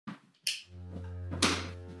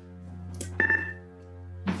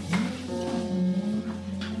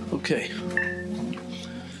Okay,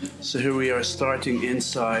 so here we are starting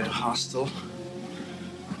inside hostel.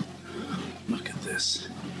 Look at this.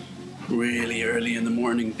 Really early in the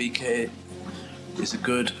morning. BK is a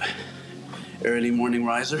good early morning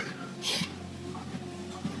riser.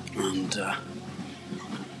 And so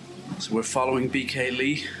we're following BK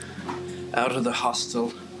Lee out of the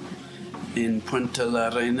hostel in Puente la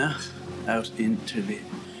Reina, out into the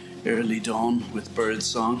early dawn with bird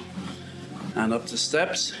song, and up the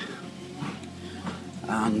steps.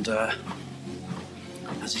 And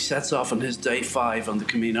as he sets off on his day 5 on the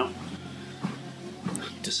Camino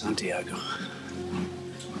to Santiago.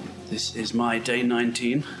 This is my day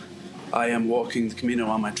 19. I am walking the Camino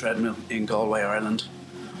on my treadmill in Galway, Ireland,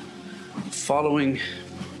 following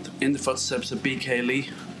in the footsteps of BK Lee,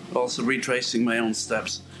 also retracing my own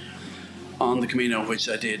steps on the Camino, which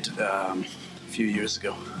I did a few years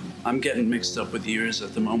ago. I'm getting mixed up with years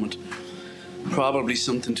at the moment. Probably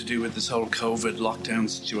something to do with this whole COVID lockdown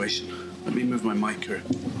situation. Let me move my mic here.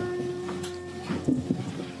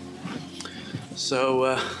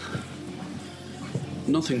 So,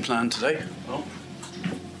 nothing planned today. Oh,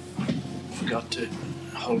 forgot to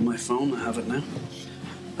hold my phone. I have it now.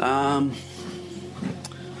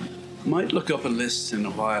 Might look up a list in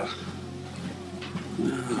a while.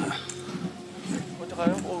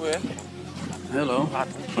 Hello,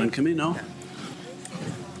 buen camino.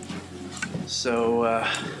 So,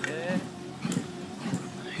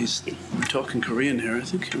 he's talking Korean here, I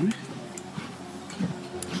think, can we?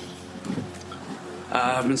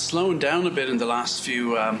 I've been slowing down a bit in the last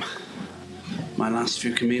few, my last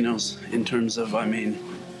few Caminos, in terms of,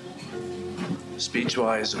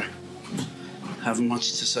 speech-wise, or having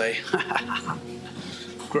much to say.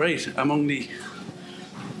 Great, I'm only,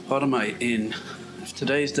 what am I in? If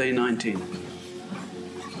today's day 19.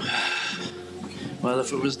 Well,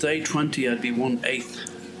 if it was day 20, I'd be 1/8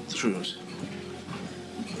 through it.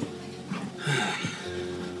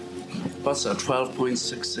 What's that?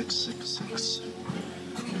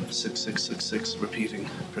 12.6666 repeating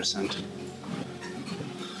percent.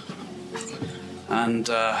 And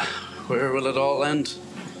where will it all end?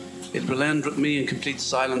 It will end with me in complete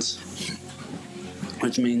silence,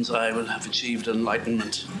 which means I will have achieved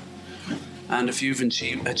enlightenment. And if you've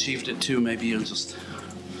achieved it too, maybe you'll just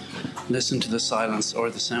listen to the silence or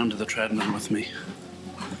the sound of the treadmill with me.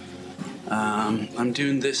 I'm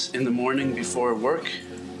doing this in the morning before work,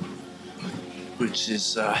 which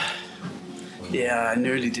is, I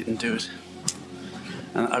nearly didn't do it.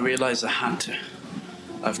 And I realized I had to.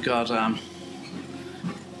 I've got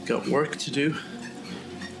work to do,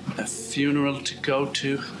 a funeral to go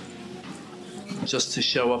to, just to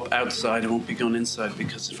show up outside. I won't be going inside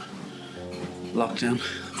because of lockdown.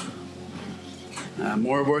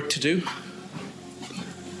 More work to do,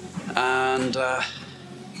 and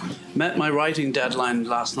met my writing deadline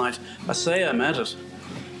last night. I say I met it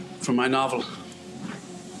for my novel.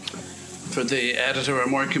 For the editor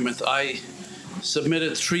I'm working with, I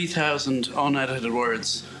submitted 3,000 unedited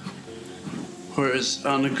words, whereas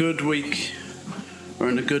on a good week or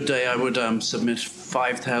on a good day I would submit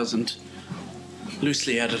 5,000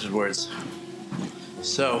 loosely edited words.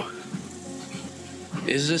 So,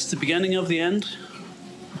 is this the beginning of the end?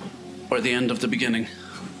 Or the end of the beginning?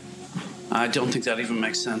 I don't think that even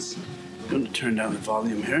makes sense. I'm going to turn down the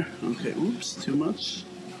volume here. Okay, oops, too much.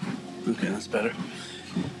 Okay, that's better.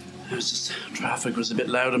 It was just, traffic was a bit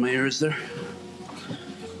loud in my ears there.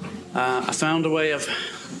 I found a way of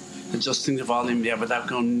adjusting the volume, without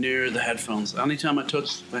going near the headphones. Anytime I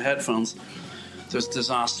touch the headphones, there's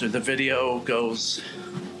disaster. The video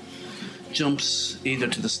jumps either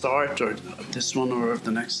to the start or this one or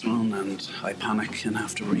the next one, and I panic and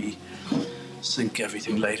have to sync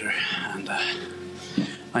everything later. And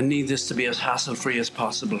I need this to be as hassle-free as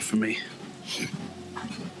possible for me.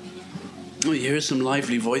 Oh, you hear some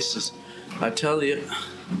lively voices. I tell you,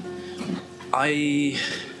 I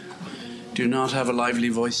do not have a lively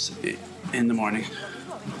voice in the morning.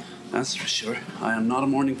 That's for sure. I am not a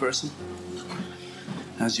morning person,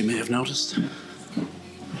 as you may have noticed.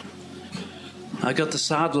 I got the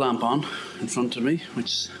sad lamp on in front of me,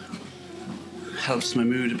 which helps my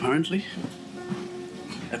mood, apparently.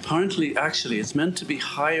 Actually, it's meant to be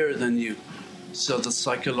higher than you, so that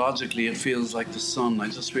psychologically it feels like the sun. I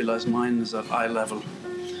just realized mine is at eye level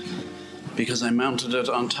because I mounted it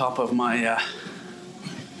on top of my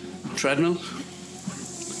treadmill,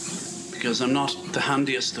 because I'm not the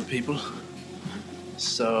handiest of people.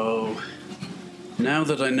 So now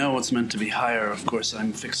that I know it's meant to be higher, of course,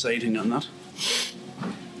 I'm fixating on that.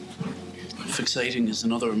 Fixating is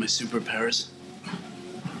another of my superpowers.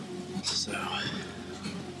 So,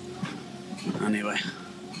 anyway,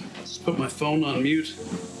 Just put my phone on mute.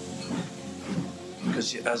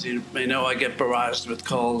 Because as you may know, I get barraged with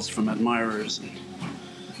calls from admirers and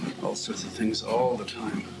all sorts of things all the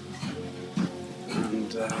time.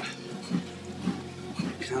 And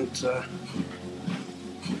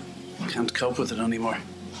can't cope with it anymore.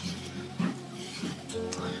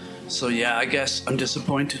 So yeah, I guess I'm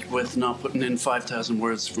disappointed with not putting in 5,000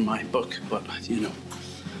 words for my book, but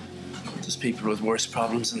there's people with worse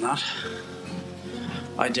problems than that.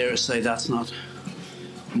 I dare say that's not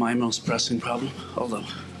my most pressing problem, although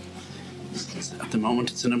at the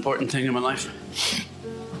moment it's an important thing in my life.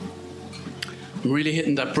 I'm really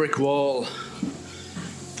hitting that brick wall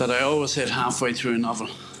that I always hit halfway through a novel.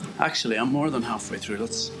 Actually, I'm more than halfway through.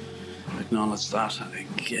 Let's acknowledge that. I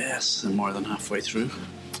guess I'm more than halfway through.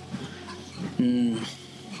 No,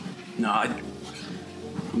 I'm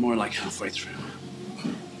more like halfway through.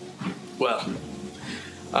 Well,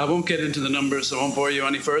 I won't get into the numbers. I won't bore you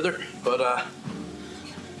any further. But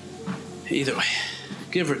either way,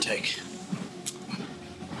 give or take.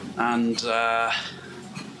 And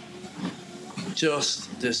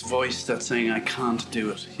just this voice that's saying I can't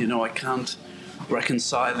do it. I can't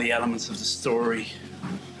reconcile the elements of the story.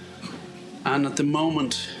 And at the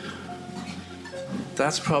moment,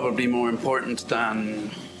 that's probably more important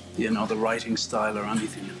than, the writing style or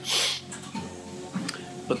anything.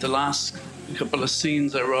 But the last couple of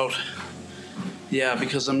scenes I wrote,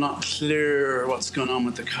 because I'm not clear what's going on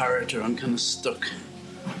with the character, I'm kind of stuck.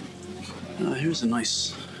 Here's a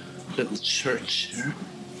nice little church here.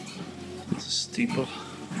 It's a steeple.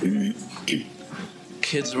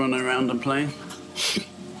 Kids running around and playing.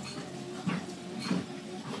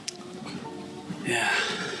 Yeah.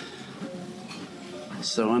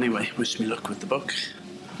 So anyway, wish me luck with the book.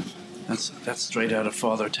 That's straight out of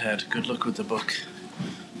Father Ted. Good luck with the book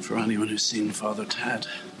for anyone who's seen Father Ted.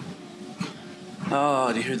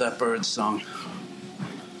 Oh, do you hear that bird song?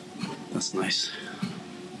 That's nice.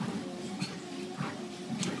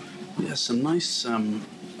 Yeah, some nice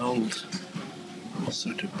old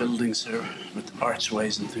sort of buildings here with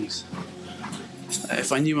archways and things.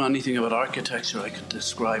 If I knew anything about architecture, I could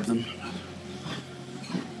describe them.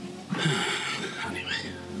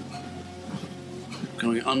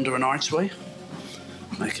 Going under an archway.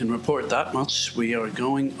 I can report that much. We are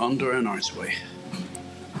going under an archway.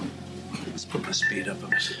 Let's put my speed up a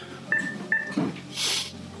bit.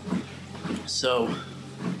 So,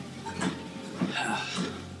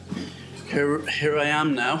 here I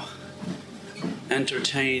am now.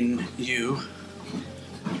 Entertain you.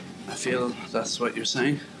 I feel that's what you're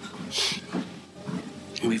saying.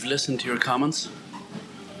 We've listened to your comments.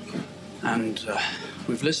 And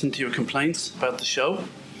we've listened to your complaints about the show,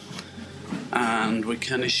 and we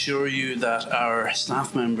can assure you that our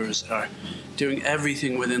staff members are doing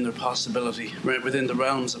everything within their possibility, within the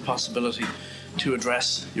realms of possibility, to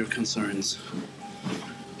address your concerns.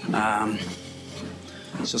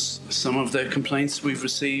 Just some of the complaints we've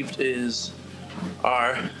received is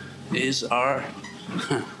our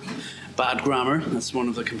bad grammar. That's one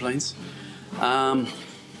of the complaints.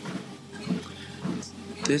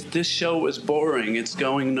 This show is boring. It's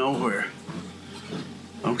going nowhere.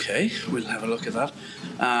 Okay, we'll have a look at that.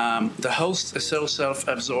 The host is so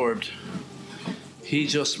self-absorbed. He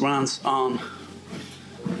just rants on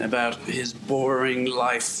about his boring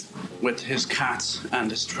life with his cats and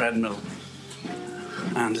his treadmill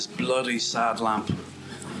and his bloody sad lamp.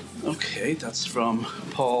 Okay, that's from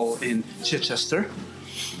Paul in Chichester.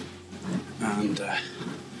 And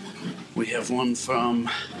we have one from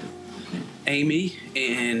Amy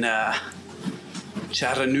in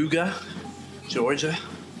Chattanooga, Georgia,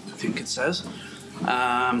 I think it says.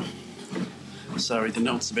 Sorry, the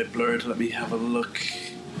note's a bit blurred. Let me have a look.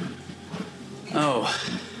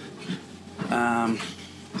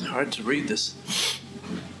 It's hard to read this.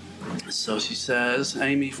 So she says,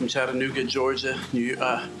 Amy from Chattanooga, Georgia,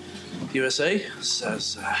 USA,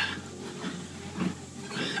 says,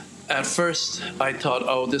 at first I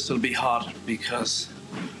thought, this will be hot because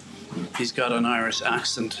he's got an Irish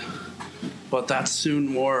accent, but that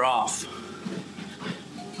soon wore off.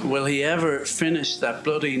 Will he ever finish that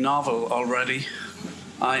bloody novel already?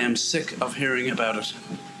 I am sick of hearing about it.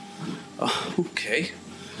 Oh, okay.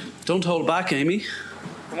 Don't hold back, Amy.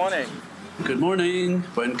 Good morning. Good morning.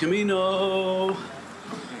 Buen camino.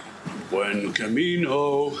 Buen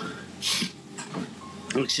camino.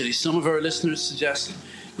 Actually, some of our listeners suggest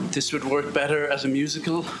this would work better as a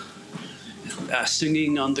musical.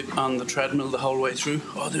 Singing on the treadmill the whole way through.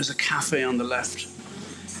 Oh, there's a cafe on the left.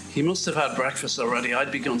 He must have had breakfast already. I'd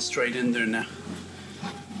be going straight in there now.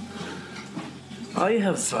 I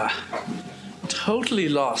have totally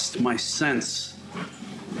lost my sense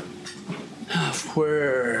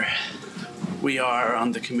where we are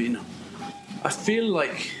on the Camino. I feel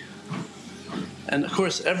like, and of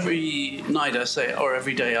course every night I say, or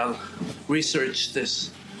every day I'll research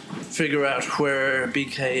this, figure out where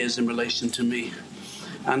BK is in relation to me,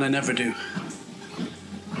 and I never do.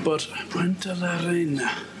 But Puente la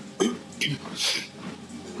Reina,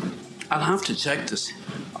 I'll have to check this.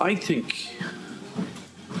 I think,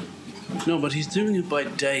 no, but he's doing it by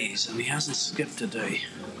days and he hasn't skipped a day.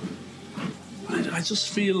 I just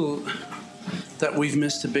feel that we've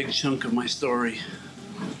missed a big chunk of my story.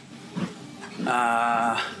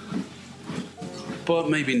 But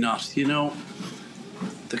maybe not, you know.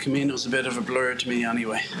 The Camino's a bit of a blur to me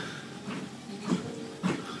anyway.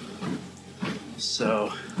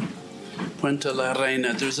 So, Puente la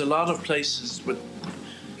Reina. There's a lot of places with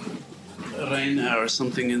Reina or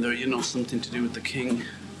something in there, you know, something to do with the king.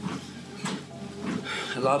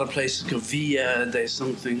 A lot of places go Villa de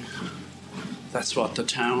something. That's what, the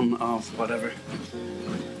town of whatever.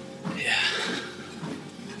 Yeah.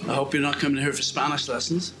 I hope you're not coming here for Spanish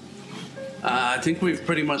lessons. I think we've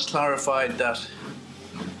pretty much clarified that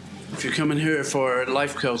if you're coming here for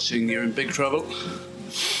life coaching, you're in big trouble.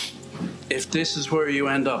 If this is where you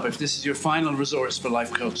end up, if this is your final resource for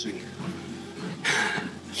life coaching,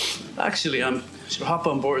 actually, sure, hop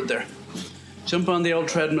on board there. Jump on the old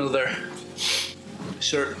treadmill there.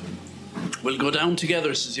 Sure, we'll go down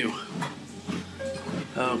together, says you.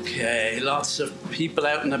 Okay, lots of people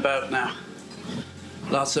out and about now.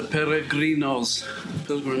 Lots of pilgrims.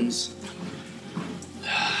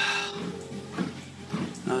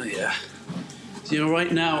 Oh yeah. You know,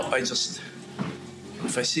 right now,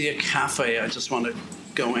 if I see a cafe, I just want to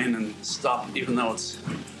go in and stop, even though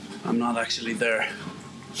I'm not actually there.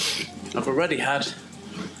 I've already had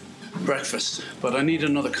breakfast, but I need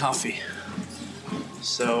another coffee.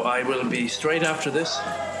 So I will be straight after this.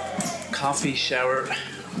 Coffee, shower,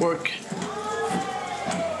 work.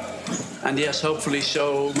 And yes, hopefully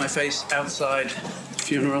show my face outside the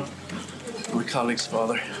funeral of my colleague's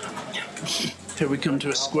father. Here we come to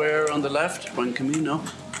a square on the left, Buen Camino.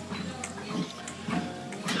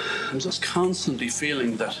 I'm just constantly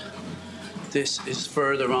feeling that this is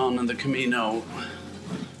further on in the Camino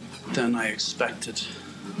than I expected.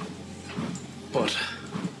 But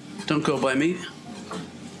don't go by me.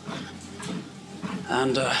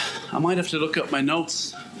 And I might have to look up my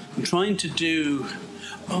notes. I'm trying to do...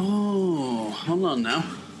 Oh, hold on now.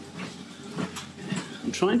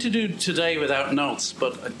 I'm trying to do today without notes,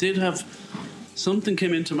 but I did have... Something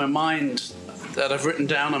came into my mind that I've written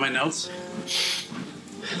down on my notes.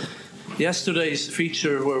 Yesterday's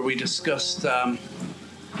feature where we discussed the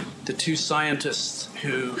two scientists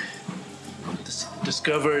who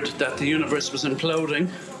discovered that the universe was imploding.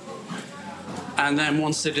 And then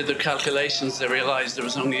once they did their calculations, they realized there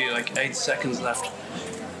was only like 8 seconds left.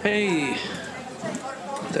 Hey,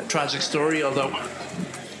 that tragic story, although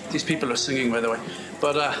these people are singing, by the way.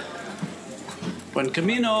 But Buen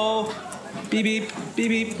Camino, beep, beep, beep,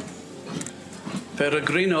 beep.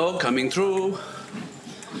 Peregrino coming through.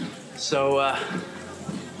 So,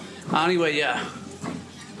 anyway, yeah.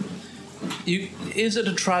 Is it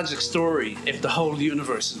a tragic story if the whole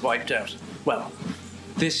universe is wiped out? Well,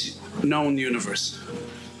 this known universe.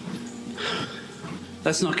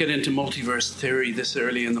 Let's not get into multiverse theory this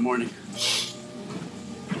early in the morning.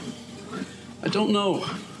 I don't know.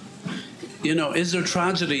 You know, is there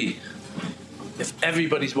tragedy if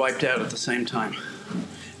everybody's wiped out at the same time,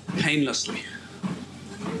 painlessly?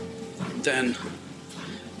 Then,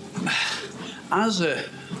 as a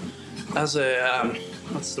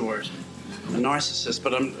what's the word? A narcissist,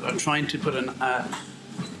 but I'm trying to put an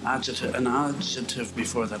adjective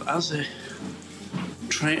before that. As a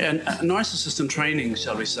narcissist in training,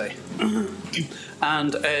 shall we say,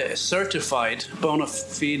 and a certified bona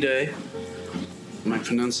fide, am I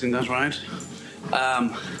pronouncing that right?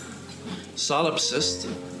 Solipsist,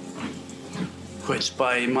 which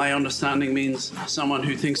by my understanding means someone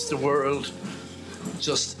who thinks the world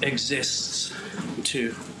just exists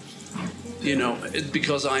to, you know,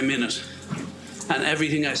 because I'm in it. And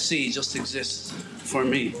everything I see just exists for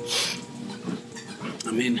me.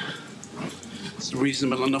 I mean, it's a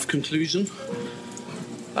reasonable enough conclusion.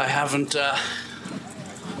 I haven't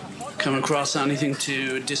come across anything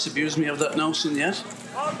to disabuse me of that notion yet.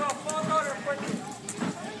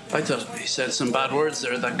 I thought he said some bad words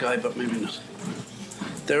there, that guy, but maybe not.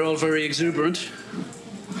 They're all very exuberant.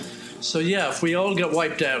 So yeah, if we all get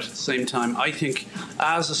wiped out at the same time, I think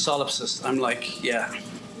as a solipsist, I'm like, yeah,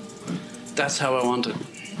 that's how I want it.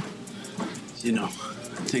 You know,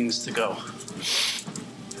 things to go.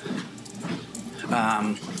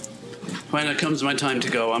 When it comes my time to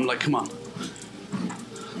go, I'm like, come on,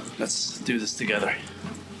 Let's do this together.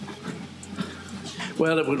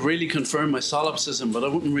 Well, it would really confirm my solipsism, but I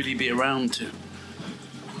wouldn't really be around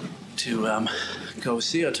to go,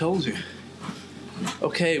 see, I told you.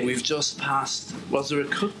 Okay, we've just passed. Was there a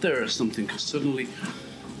cut there or something? Because suddenly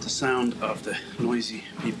the sound of the noisy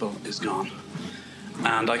people is gone.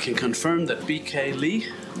 And I can confirm that BK Lee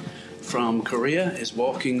from Korea is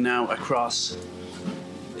walking now across.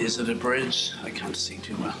 Is it a bridge? I can't see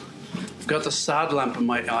too well. I've got the sad lamp in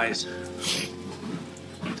my eyes.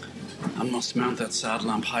 I must mount that sad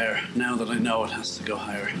lamp higher now that I know it has to go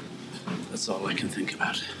higher. That's all I can think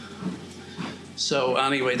about. So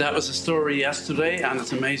anyway, that was a story yesterday, and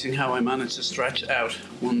it's amazing how I managed to stretch out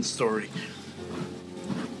one story.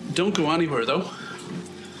 Don't go anywhere though.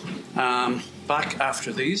 Back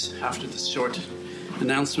after this short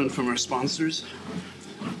announcement from our sponsors,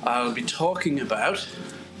 I'll be talking about,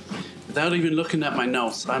 without even looking at my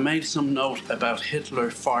notes, I made some note about Hitler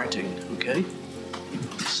farting, okay?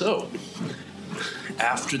 So,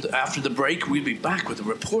 after the break, we'll be back with a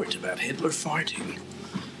report about Hitler farting.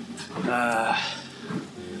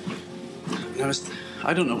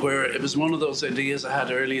 I don't know where, it was one of those ideas I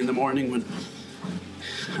had early in the morning when,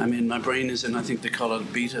 my brain is in, I think they call it a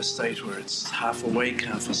beta state, where it's half awake,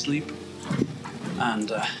 half asleep.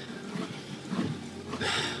 And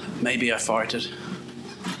maybe I farted.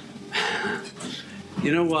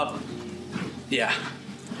 You know what? Yeah.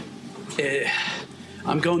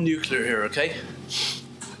 I'm going nuclear here, okay?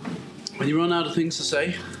 When you run out of things to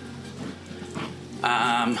say,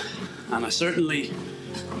 and I certainly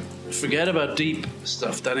forget about deep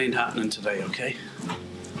stuff, that ain't happening today, okay?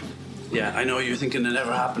 Yeah, I know you're thinking it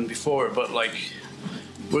never happened before, but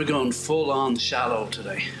we're going full on shallow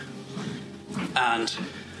today. And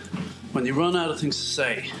when you run out of things to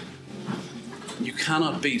say, you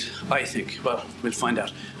cannot beat, I think, well, we'll find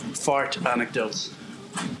out, fart anecdotes.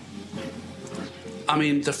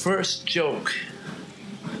 The first joke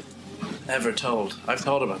ever told, I've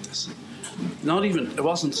thought about this. It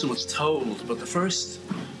wasn't so much told, but the first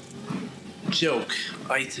joke,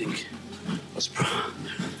 I think, was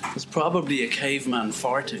probably a caveman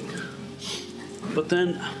farting. But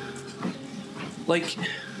then,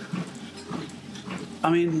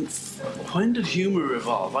 when did humor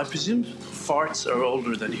evolve? I presume farts are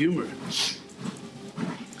older than humor.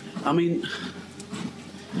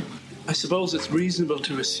 I suppose it's reasonable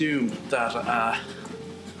to assume that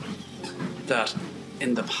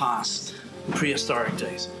in the past, prehistoric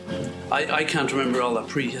days, I can't remember all that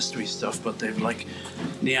prehistory stuff, but they've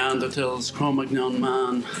Neanderthals, Cro-Magnon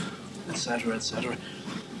man, etc., etc.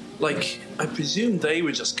 I presume they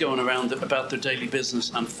were just going around about their daily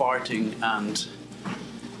business and farting, and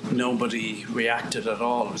nobody reacted at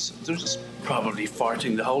all. They're just probably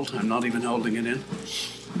farting the whole time, not even holding it in.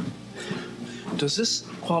 Does this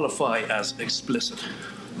qualify as explicit?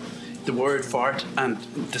 The word fart and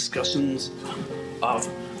discussions of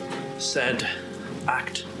said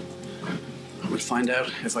act. We'll find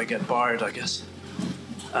out if I get barred, I guess.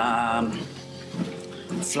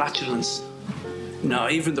 Flatulence. No,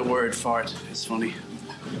 even the word fart is funny.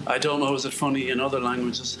 I don't know, is it funny in other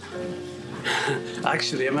languages?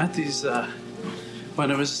 Actually, I met these,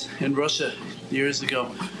 when I was in Russia years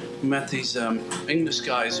ago, I met these English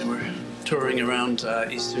guys who were touring around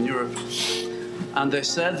Eastern Europe. And they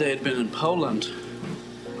said they had been in Poland.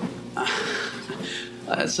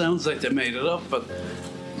 It sounds like they made it up, but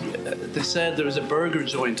they said there was a burger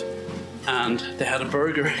joint and they had a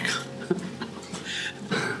burger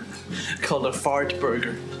called a fart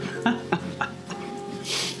burger.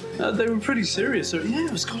 They were pretty serious. Yeah,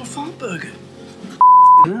 it was called a fart burger.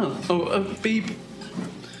 Oh, beep.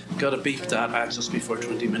 Gotta beep that just before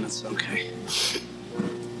 20 minutes. Okay.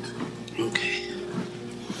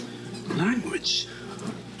 Language.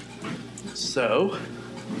 So,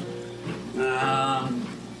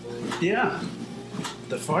 yeah,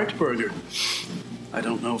 the fart burger. I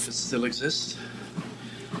don't know if it still exists.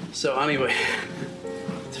 So anyway,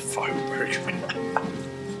 the fart burger.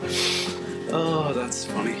 Oh, that's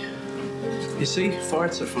funny. You see,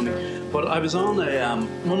 farts are funny. But I was on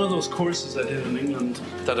one of those courses I did in England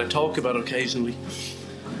that I talk about occasionally.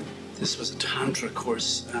 This was a Tantra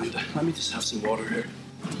course, and let me just have some water here.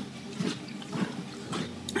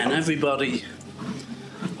 And everybody,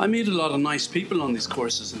 I meet a lot of nice people on these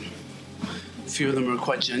courses, and a few of them are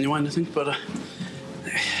quite genuine, I think, but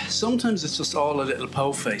sometimes it's just all a little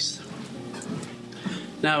po-faced.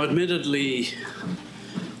 Now, admittedly,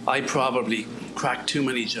 I probably cracked too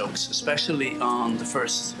many jokes, especially on the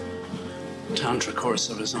first Tantra course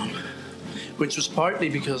I was on, which was partly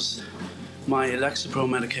because my Lexapro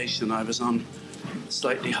medication I was on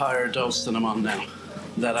slightly higher dose than I'm on now.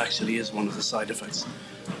 That actually is one of the side effects.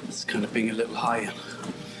 It's kind of being a little high and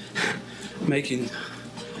making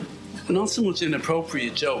not so much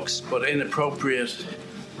inappropriate jokes, but inappropriate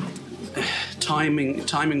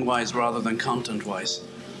timing-wise rather than content-wise.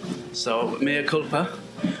 So, mea culpa.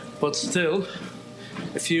 But still,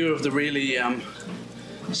 a few of the really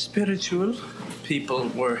spiritual people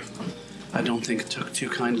were, I don't think, took too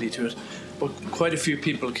kindly to it, but quite a few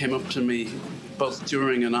people came up to me both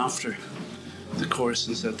during and after the course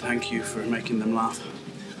and said thank you for making them laugh.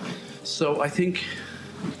 So I think,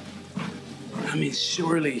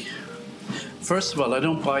 surely, first of all, I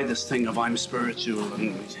don't buy this thing of I'm spiritual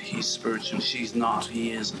and he's spiritual, she's not,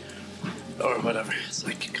 he is, or whatever. It's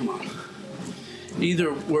like, come on.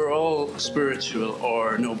 Either we're all spiritual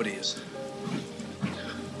or nobody is.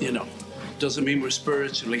 You know, doesn't mean we're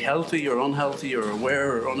spiritually healthy or unhealthy or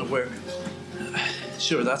aware or unaware.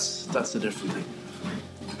 Sure, that's a different thing.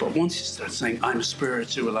 But once you start saying, I'm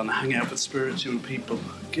spiritual and I hang out with spiritual people,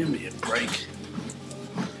 give me a break.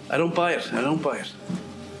 I don't buy it.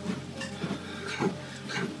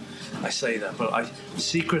 I say that, but I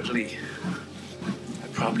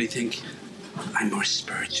probably think I'm more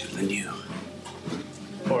spiritual than you.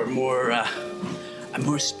 Or I'm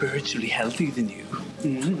more spiritually healthy than you.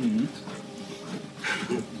 Mm-hmm.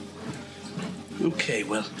 Okay,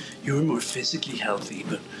 well, you're more physically healthy,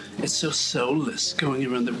 but it's so soulless going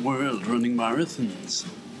around the world running marathons.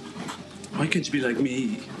 Why can't you be like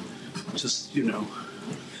me? Just,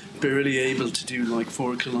 barely able to do like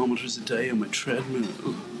 4 kilometers a day on my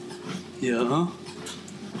treadmill. Yeah?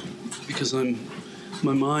 Because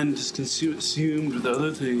my mind is consumed with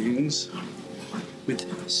other things,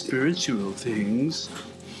 with spiritual things.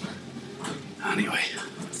 Anyway,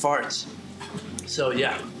 farts. So,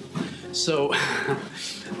 yeah. So,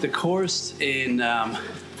 the course in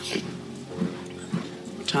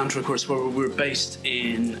Tantra course where we were based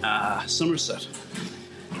in Somerset,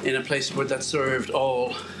 in a place that served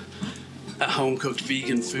all home-cooked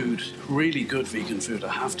vegan food, really good vegan food,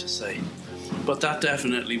 I have to say. But that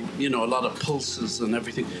definitely, a lot of pulses and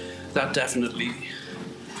everything, that definitely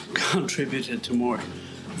contributed to more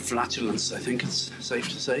flatulence, I think it's safe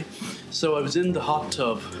to say. So I was in the hot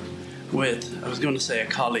tub with, I was going to say a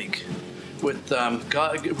colleague, with a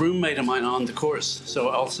roommate of mine on the course, so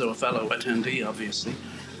also a fellow attendee, obviously.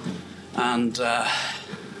 And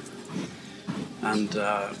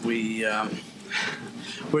we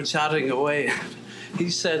were chatting away. He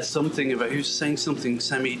said something he was saying something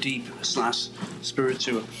semi-deep /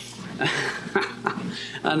 spiritual.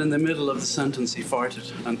 And in the middle of the sentence he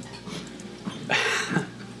farted. And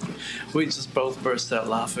we just both burst out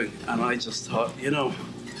laughing. And I just thought,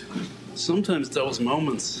 sometimes those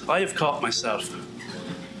moments, I have caught myself.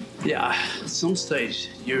 Yeah, at some stage,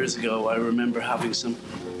 years ago, I remember having some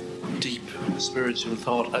deep spiritual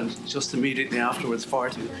thought and just immediately afterwards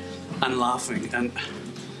farting and laughing. And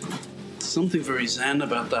something very zen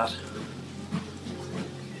about that,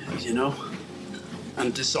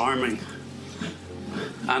 and disarming.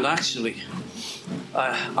 And actually,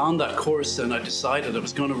 on that course then I decided I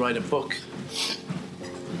was going to write a book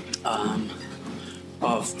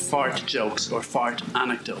of fart jokes or fart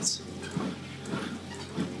anecdotes.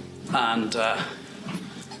 And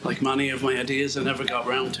like many of my ideas, I never got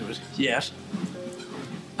round to it yet.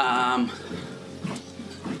 I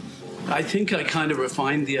think I kind of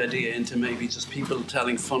refined the idea into maybe just people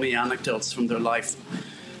telling funny anecdotes from their life.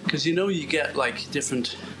 Because you get like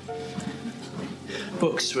different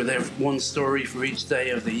books where they have one story for each day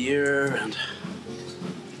of the year, and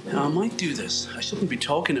I might do this. I shouldn't be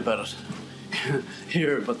talking about it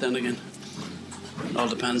here, but then again, it all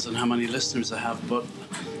depends on how many listeners I have. But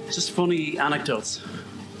just funny anecdotes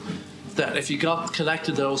that if you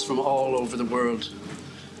collected those from all over the world,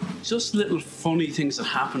 just little funny things that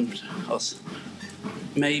happened to us.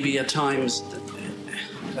 Maybe at times,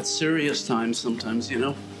 at serious times sometimes,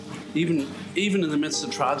 even in the midst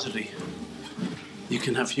of tragedy, you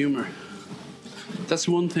can have humor. That's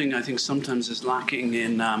one thing I think sometimes is lacking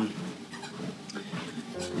in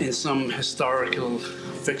some historical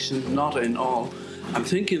fiction, not in all. I'm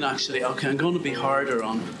thinking actually, okay, I'm going to be harder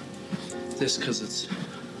on this because it's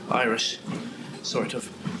Irish, sort of.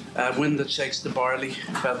 Wind That Shakes the Barley,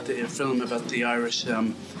 about the film about the Irish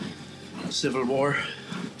Civil War,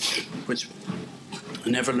 which I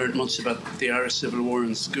never learned much about the Irish Civil War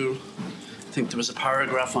in school. I think there was a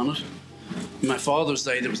paragraph on it. In my father's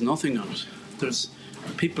day, there was nothing on it. There's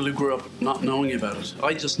people who grew up not knowing about it.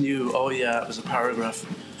 I just knew, oh yeah, it was a paragraph.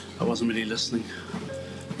 I wasn't really listening.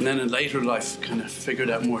 And then in later life, kind of figured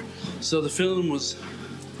out more. So the film was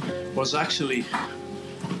actually,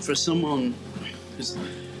 for someone who's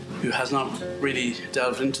who has not really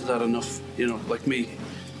delved into that enough, like me.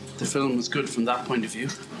 The film was good from that point of view,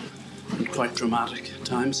 and quite dramatic at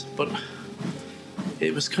times, but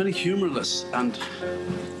it was kind of humorless, and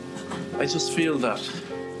I just feel that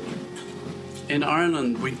in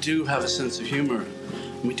Ireland we do have a sense of humour,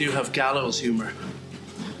 and we do have gallows humour,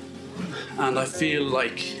 and I feel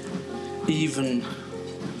like even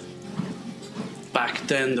back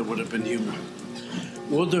then there would have been humour.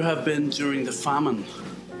 Would there have been during the famine?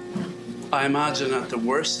 I imagine at the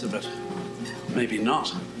worst of it, maybe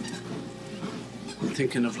not. I'm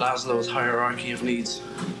thinking of Maslow's hierarchy of needs.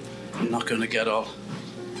 I'm not going to get all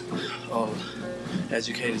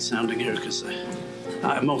educated sounding here, because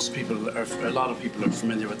a lot of people are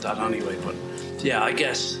familiar with that anyway. But yeah, I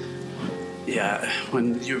guess,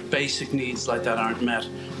 when your basic needs like that aren't met,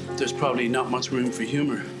 there's probably not much room for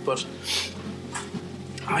humour. But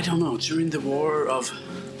I don't know, during the War of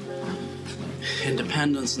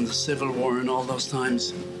Independence and the Civil War and all those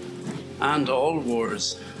times, and all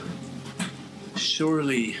wars,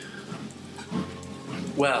 surely,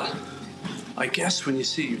 well, I guess when you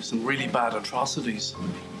see some really bad atrocities,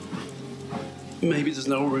 maybe there's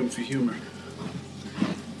no room for humour.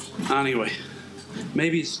 Anyway,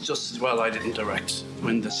 maybe it's just as well I didn't direct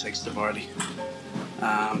When the Shakes the Barley.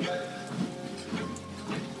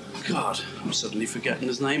 God, I'm suddenly forgetting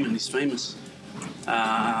his name, and he's famous.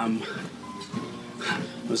 I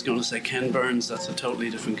was going to say Ken Burns, that's a totally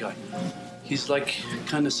different guy. He's like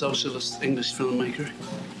kind of socialist English filmmaker.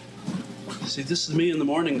 See, this is me in the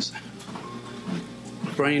mornings.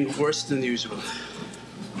 Brain worse than usual.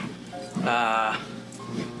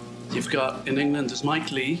 You've got, in England, there's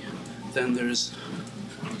Mike Leigh, then there's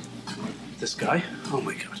this guy. Oh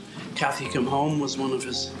my God. Cathy Come Home was one of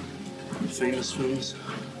his famous films.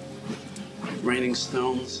 Raining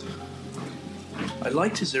Stones. I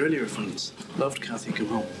liked his earlier films. Loved Cathy Come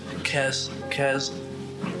Home. Kes.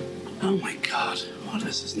 Oh my God, what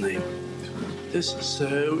is his name? This is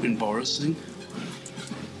so embarrassing.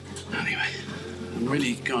 Anyway, I'm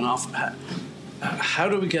really gone off. How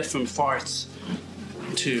do we get from farts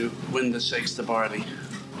to When the Shakes the Barley?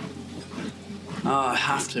 I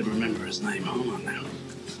have to remember his name. Hold on now.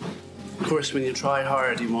 Of course, when you try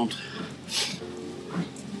hard, you won't.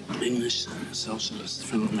 English socialist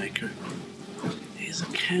filmmaker. Is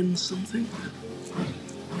it Ken something?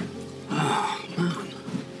 Oh, man.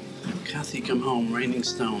 Cathy Come Home, Raining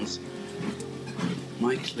Stones.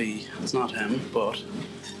 Mike Leigh. It's not him, but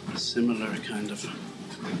a similar kind of...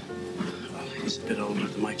 Well, he's a bit older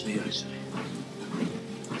than Mike Leigh, actually.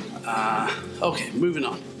 Okay, moving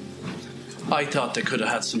on. I thought they could have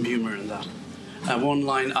had some humour in that. One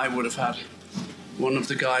line I would have had. One of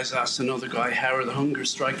the guys asked another guy, how are the hunger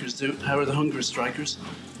strikers doing? How are the hunger strikers?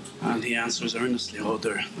 And he answers earnestly, oh,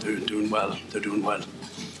 they're doing well. They're doing well.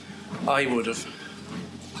 I would have.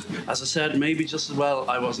 As I said, maybe just as well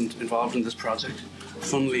I wasn't involved in this project.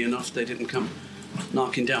 Funnily enough, they didn't come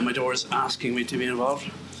knocking down my doors asking me to be involved.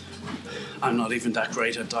 I'm not even that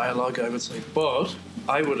great at dialogue, I would say. But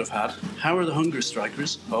I would have had, how are the hunger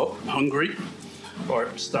strikers? Oh, hungry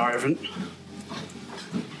or starving.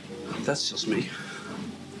 That's just me.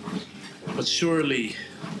 But surely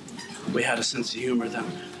we had a sense of humour then.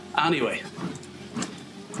 Anyway,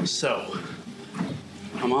 so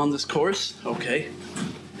I'm on this course, okay.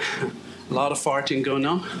 A lot of farting going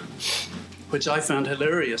on, which I found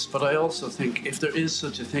hilarious, but I also think if there is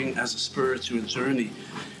such a thing as a spiritual journey,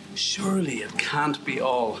 surely it can't be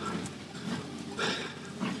all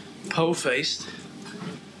po-faced.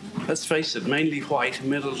 Let's face it, mainly white,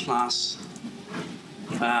 middle class.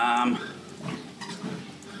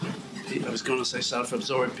 I was going to say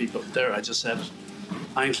self-absorbed people. There, I just said it.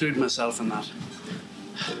 I include myself in that.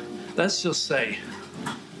 Let's just say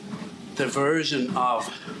the version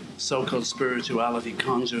of so-called spirituality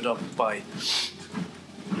conjured up by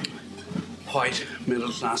white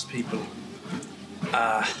middle-class people.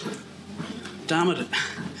 Damn it.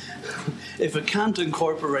 If it can't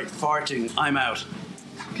incorporate farting, I'm out.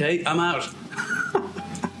 Okay, I'm out.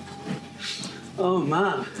 Oh,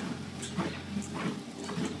 man.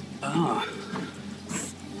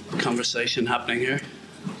 Conversation happening here.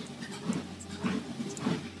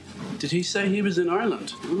 Did he say he was in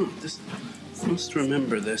Ireland? Oh, I must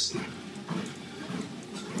remember this. I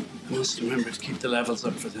must remember to keep the levels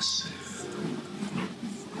up for this.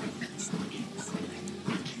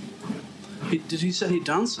 Did he say he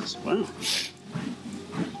dances? Wow.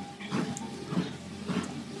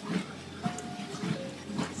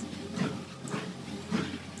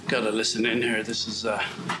 Gotta listen in here. This is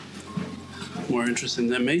more interesting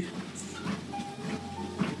than me.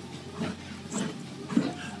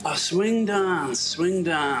 A swing dance, swing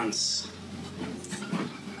dance.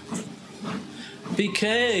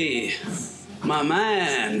 BK, my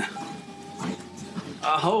man.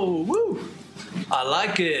 Oh, woo. I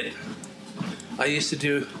like it. I used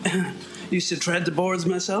to tread the boards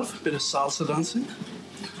myself, a bit of salsa dancing.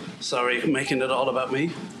 Sorry, making it all about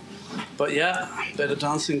me. But yeah, a bit of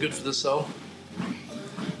dancing, good for the soul.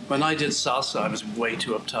 When I did salsa, I was way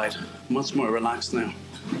too uptight. Much more relaxed now.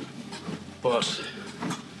 But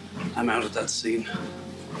I'm out of that scene.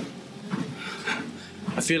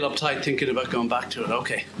 I feel uptight thinking about going back to it.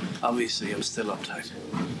 Okay, obviously I'm still uptight.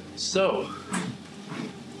 So,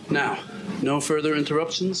 now, no further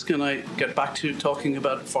interruptions. Can I get back to talking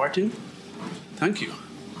about farting? Thank you.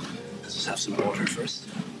 Let's just have some water first.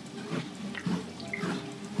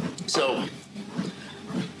 So,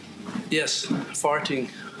 yes, farting.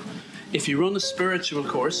 If you run a spiritual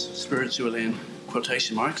course, spiritual in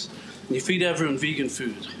quotation marks, and you feed everyone vegan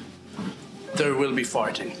food, there will be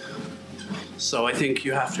farting. So I think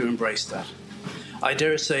you have to embrace that. I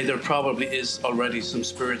dare say there probably is already some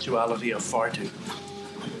spirituality of farting.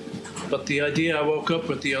 But the idea I woke up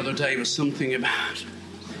with the other day was something about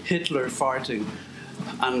Hitler farting.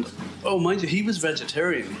 And, oh, mind you, he was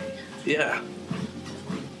vegetarian. Yeah.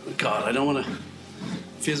 God, I don't want to... It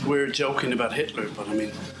feels weird joking about Hitler, but I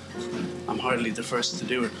mean, I'm hardly the first to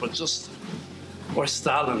do it. But just... Or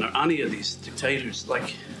Stalin, or any of these dictators,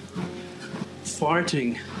 like...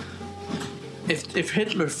 Farting... If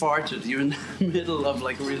Hitler farted, you're in the middle of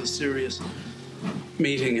like a real serious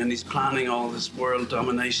meeting and he's planning all this world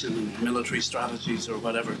domination and military strategies or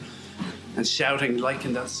whatever and shouting like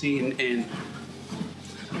in that scene in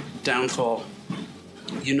Downfall.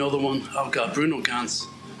 You know the one, oh God, Bruno Ganz.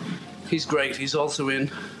 He's great. He's also in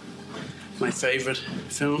my favourite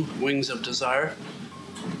film, Wings of Desire.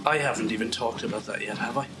 I haven't even talked about that yet,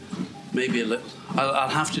 have I? Maybe a little. I'll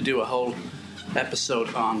have to do a whole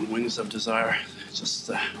episode on Wings of Desire. Just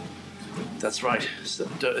that's right. So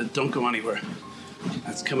don't go anywhere.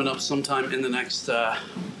 It's coming up sometime in the next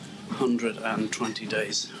 120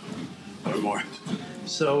 days or more.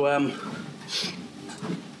 So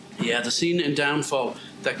yeah, the scene in Downfall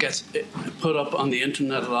that gets put up on the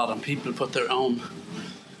internet a lot, and people put their own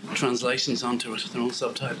translations onto it, their own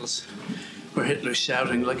subtitles, where Hitler's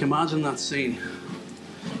shouting. Like, imagine that scene.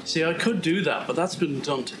 See, I could do that, but that's been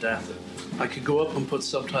done to death. I could go up and put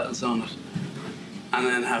subtitles on it and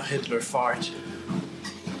then have Hitler fart.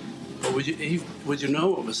 But would you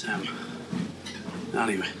know it was him?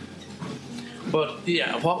 Anyway. But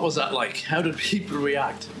yeah, what was that like? How did people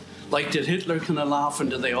react? Like, did Hitler kind of laugh and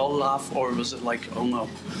did they all laugh? Or was it like, oh no,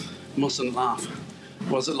 mustn't laugh?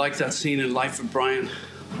 Was it like that scene in Life of Brian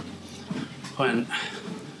when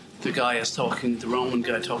the guy is talking, the Roman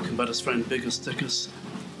guy talking about his friend Biggus Dickus?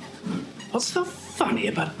 What's so funny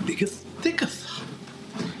about Biggus Dickus?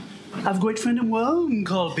 I've a great friend in Rome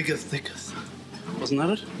called Biggus Dickus. Wasn't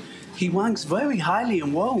that it? He wanks very highly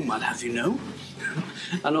in Rome, I'd have you know.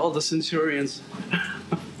 And all the centurions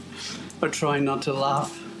are trying not to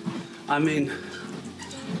laugh. I mean,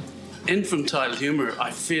 infantile humour,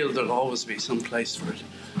 I feel there'll always be some place for it.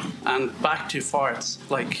 And back to farts,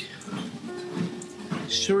 like,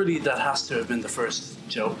 surely that has to have been the first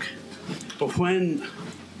joke. But when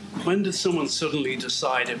did someone suddenly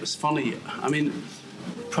decide it was funny? I mean,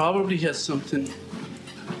 probably has something...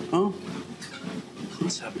 Oh,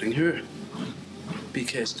 what's happening here?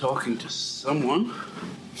 BK's talking to someone,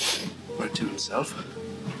 or to himself.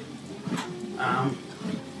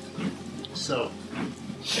 So,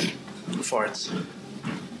 farts.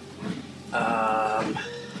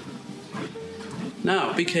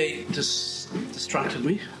 Now, BK distracted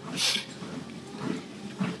me.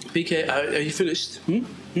 BK, are you finished?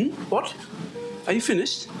 What? Are you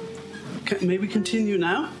finished? May we continue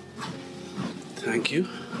now? Thank you.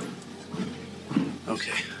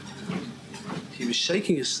 Okay. He was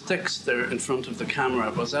shaking his sticks there in front of the camera.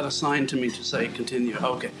 Was that a sign to me to say continue?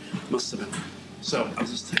 Okay, must have been. So I'll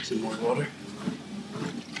just take some more water.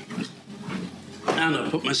 And I'll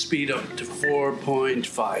put my speed up to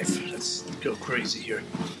 4.5. Let's go crazy here.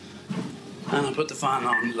 And I'll put the fan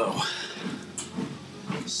on low.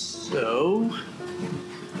 So...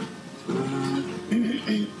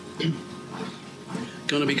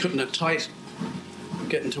 gonna be cutting it tight.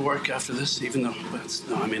 Getting to work after this, even though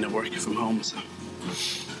I'm in a work from home, so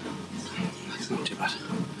it's not too bad.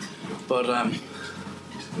 But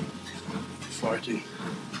farting,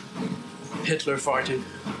 Hitler farting,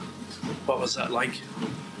 what was that like?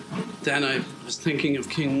 Then I was thinking of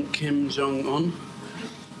Kim Jong-un,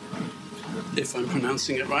 if I'm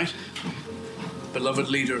pronouncing it right, beloved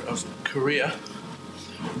leader of Korea.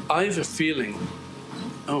 I have a feeling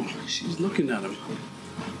Oh, she's looking at him.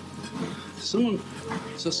 Someone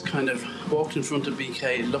just kind of walked in front of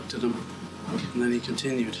BK, looked at him, and then he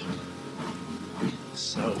continued.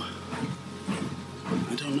 So,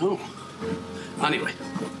 I don't know. Anyway,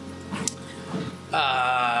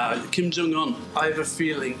 Kim Jong-un, I have a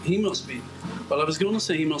feeling he must be, well, I was going to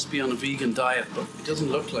say he must be on a vegan diet, but he doesn't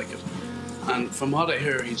look like it. And from what I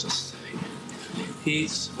hear, he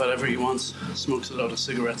eats whatever he wants, smokes a lot of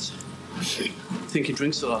cigarettes. I think he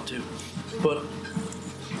drinks a lot too. But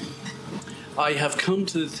I have come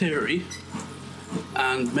to the theory,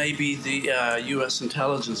 and maybe the US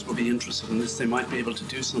intelligence will be interested in this, they might be able to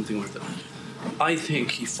do something with it. I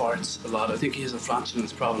think he farts a lot. I think he has a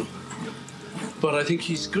flatulence problem. But I think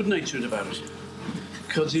he's good-natured about it.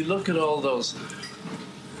 Because you look at all those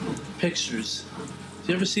pictures. Do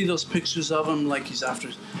you ever see those pictures of him like he's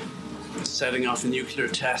after setting off a nuclear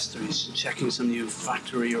test, or he's checking some new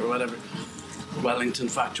factory or whatever, Wellington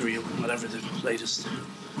factory or whatever, the latest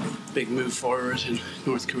big move forward in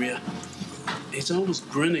North Korea? He's always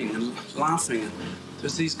grinning and laughing, and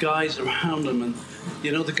there's these guys around him, and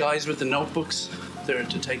you know the guys with the notebooks, they're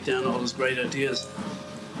to take down all his great ideas.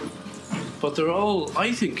 But they're all,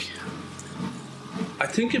 I think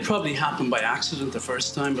it probably happened by accident the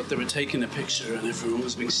first time, but they were taking a picture and everyone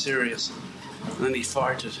was being serious, and then he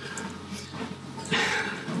farted.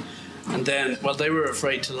 And then, well, they were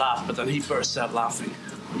afraid to laugh, but then he burst out laughing,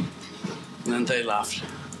 and then they laughed.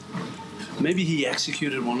 Maybe he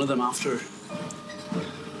executed one of them after,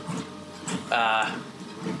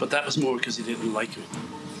 but that was more because he didn't like him.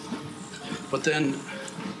 But then,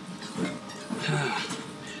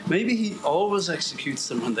 maybe he always executes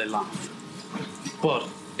them when they laugh. But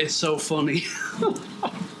it's so funny,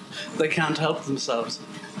 they can't help themselves.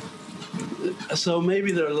 So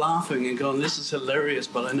maybe they're laughing and going, this is hilarious,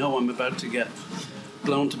 but I know I'm about to get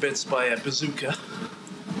blown to bits by a bazooka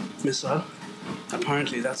missile.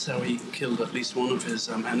 Apparently that's how he killed at least one of his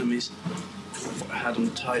enemies. Had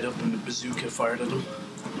him tied up and the bazooka fired at him.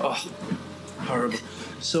 Oh, horrible.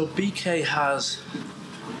 So BK has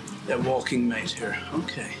a walking mate here.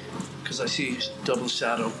 Okay, because I see double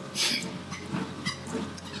shadow.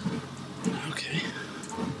 Okay.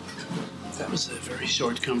 That was a very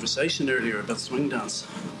short conversation earlier about swing dance.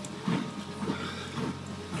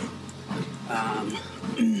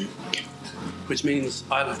 Which means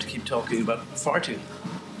I'll have to keep talking about farting.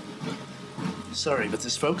 Sorry about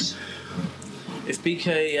this, folks. If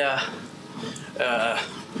BK,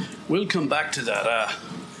 we'll come back to that.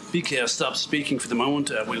 BK has stopped speaking for the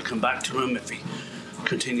moment. We'll come back to him if he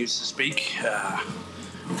continues to speak.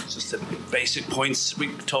 Just the basic points,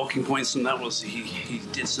 talking points from that was he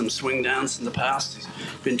did some swing dance in the past. He's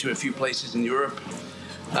been to a few places in Europe.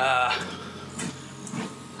 I'll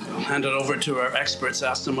hand it over to our experts,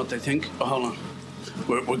 ask them what they think. Oh, hold on.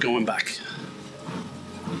 We're going back.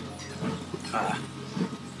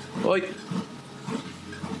 Oi.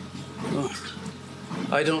 Oh,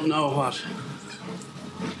 I don't know what.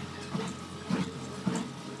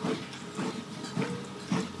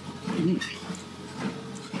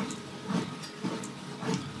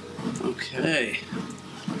 Okay.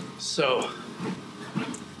 So.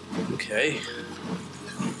 Okay.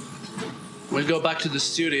 We'll go back to the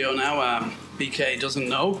studio now. BK doesn't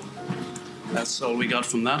know. That's all we got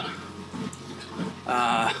from that.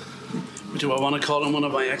 Do I want to call him one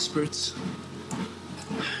of my experts?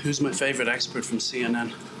 Who's my favorite expert from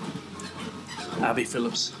CNN? Abby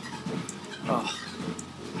Phillips. Oh,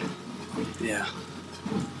 yeah.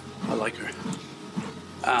 I like her.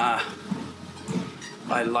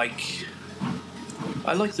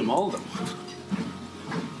 I like them all, though.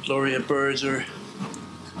 Gloria Berger.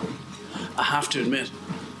 I have to admit,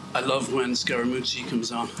 I love when Scaramucci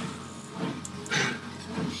comes on.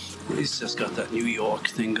 He's just got that New York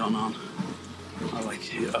thing going on.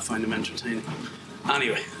 I find him entertaining.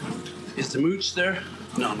 Anyway, is the mooch there?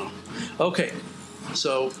 No. Okay,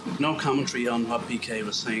 so no commentary on what BK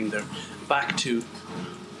was saying there. Back to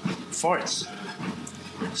farts.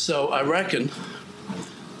 So I reckon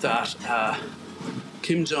that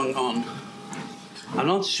Kim Jong-un, I'm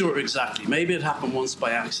not sure exactly, maybe it happened once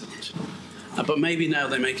by accident, but maybe now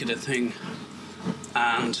they make it a thing,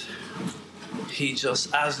 and he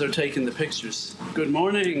just, as they're taking the pictures, good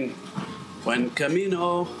morning, buen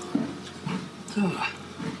camino.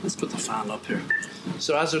 Let's put the fan up here.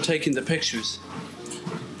 So as they're taking the pictures,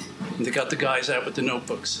 they got the guys out with the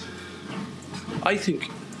notebooks. I think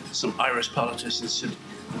some Irish politicians should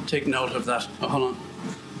take note of that. Oh, hold on.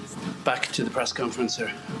 Back to the press conference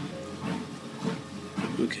here.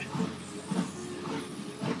 Okay.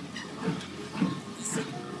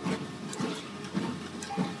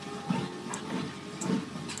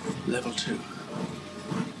 Level 2.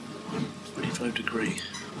 45 degree.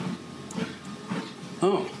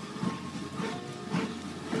 Oh.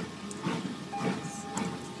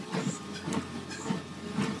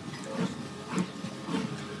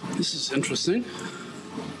 This is interesting.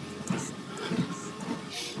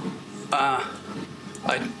 I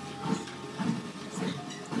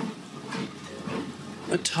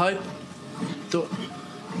type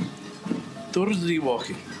Dorothy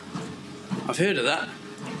walking. I've heard of that.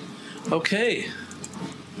 Okay.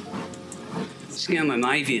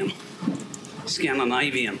 Scandinavian.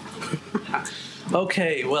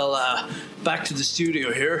 Okay, well, back to the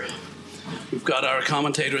studio here. We've got our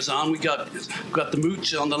commentators on. We've got the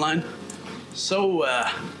Mooch on the line. So,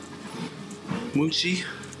 Moochy,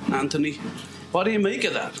 Anthony, what do you make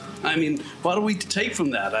of that? I mean, what are we to take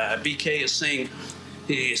from that? BK is saying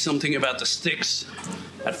something about the sticks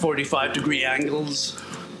at 45 degree angles,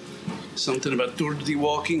 something about dirty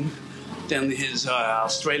walking. Then his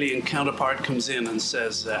Australian counterpart comes in and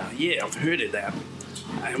says, yeah, I've heard of that.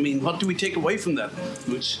 I mean, what do we take away from that,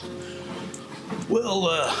 Mooch? Well,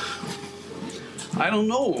 I don't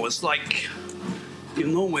know. It's like,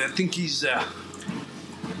 I think he's...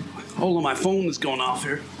 hold on, my phone is going off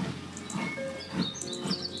here.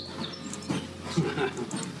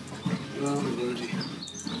 Oh, Lordy.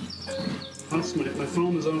 My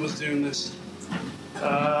phone is always doing this.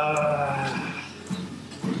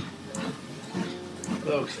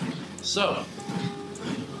 Okay. So,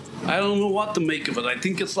 I don't know what to make of it. I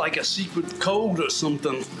think it's like a secret code or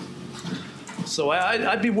something. So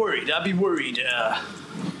I'd be worried. Who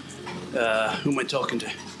am I talking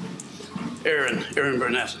to? Aaron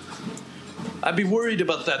Burnett. I'd be worried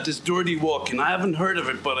about that, this dirty walking. I haven't heard of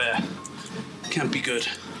it, but can't be good.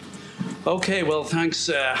 Okay, well, thanks,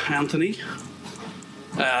 Anthony.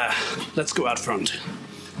 Let's go out front.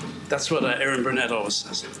 That's what Aaron Burnett always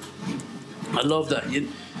says. I love that. You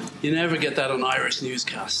never get that on Irish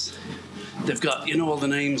newscasts. They've got, all the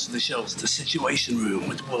names of the shows. The Situation Room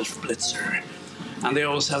with Wolf Blitzer. And they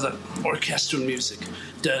always have that orchestral music.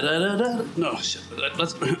 Da-da-da-da. No,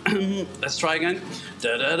 let's try again.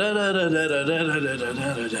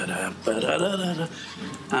 Da-da-da-da-da-da-da-da-da-da-da-da-da-da.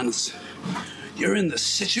 And it's, you're in the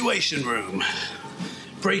Situation Room.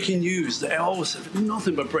 Breaking news. They always have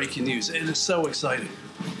nothing but breaking news. It is so exciting.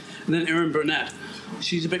 And then Erin Burnett.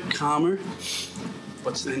 She's a bit calmer,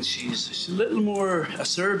 but then she's a little more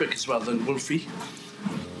acerbic as well than Wolfie.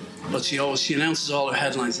 But she announces all her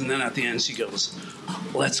headlines, and then at the end she goes,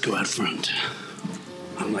 "Let's go out front."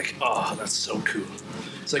 I'm like, oh, that's so cool.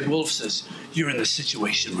 It's like Wolf says, "You're in the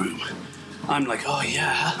Situation Room." I'm like, oh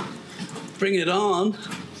yeah, bring it on.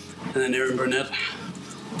 And then Erin Burnett,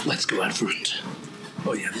 "Let's go out front."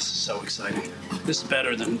 Oh yeah, this is so exciting. This is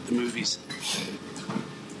better than the movies.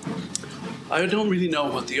 I don't really know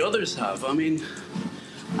what the others have. I mean,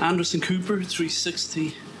 Anderson Cooper,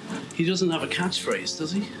 360, he doesn't have a catchphrase,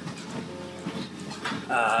 does he?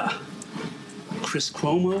 Chris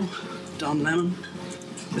Cuomo, Don Lemon.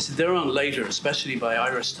 Listen, they're on later, especially by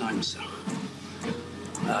Irish time, so...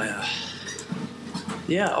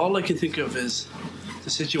 yeah, all I can think of is the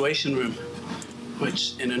Situation Room,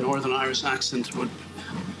 which in a Northern Irish accent would...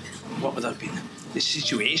 What would that be? The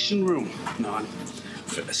Situation Room. No,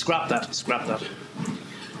 scrap that.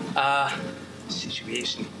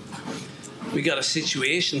 Situation. We got a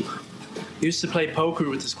situation. I used to play poker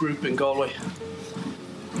with this group in Galway.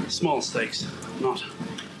 Small stakes, not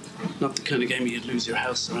the kind of game you'd lose your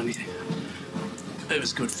house or anything. It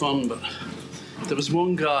was good fun, but there was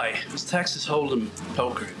one guy. It was Texas Hold'em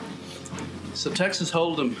poker. So Texas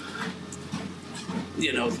Hold'em,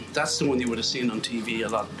 that's the one you would have seen on TV a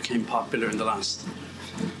lot. It became popular in the last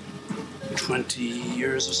 20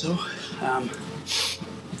 years or so.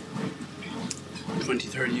 20,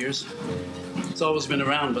 30 years. It's always been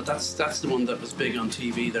around, but that's the one that was big on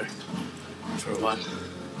TV there for a while.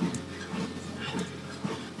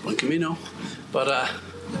 Buen Camino. But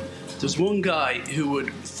there's one guy who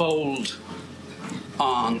would fold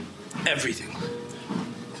on everything.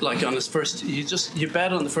 Like on his first, you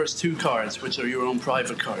bet on the first two cards, which are your own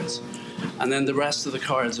private cards, and then the rest of the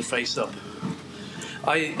cards are face up.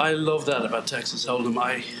 I love that about Texas Hold'em.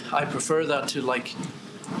 I prefer that to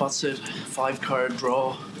 5-card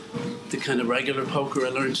draw, the kind of regular poker I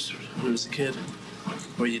learned when I was a kid,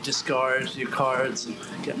 where you discard your cards and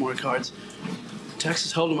get more cards.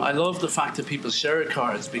 Texas Hold'em, I love the fact that people share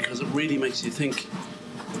cards because it really makes you think.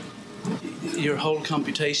 Your whole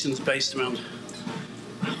computation is based around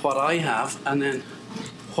what I have and then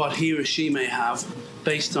what he or she may have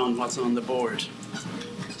based on what's on the board.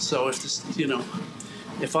 So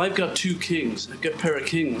if I've got two kings, a pair of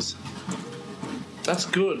kings, that's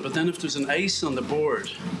good. But then if there's an ace on the board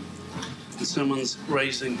and someone's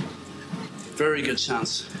raising, very good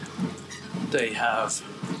chance they have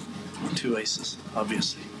 2 aces,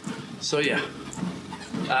 obviously. So yeah,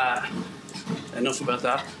 enough about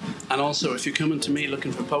that. And also, if you're coming to me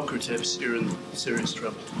looking for poker tips, you're in serious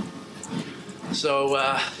trouble. So,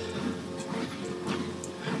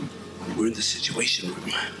 we're in the situation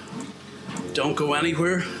room. Don't go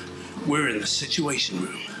anywhere. We're in the situation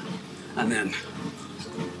room. And then,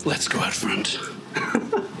 let's go out front.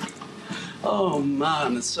 Oh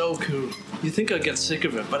man, it's so cool. You think I'd get sick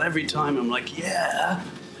of it, but every time I'm like, yeah,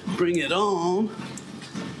 bring it on.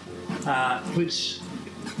 Which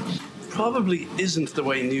probably isn't the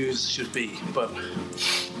way news should be, but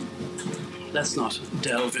let's not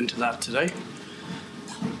delve into that today.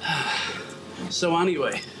 So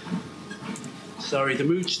anyway, sorry, the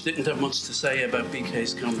Mooch didn't have much to say about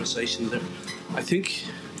BK's conversation there. I think,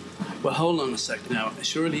 well, hold on a sec now.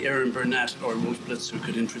 Surely Aaron Burnett or Wolf Blitzer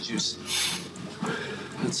could introduce,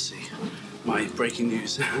 let's see, my breaking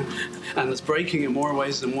news. And it's breaking in more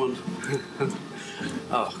ways than one.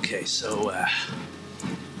 Okay, so,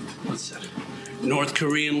 what's that? North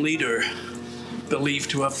Korean leader believed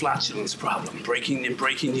to have flatulence problem. Breaking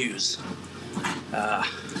news.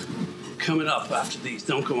 Coming up after these.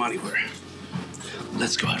 Don't go anywhere.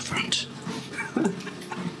 Let's go out front.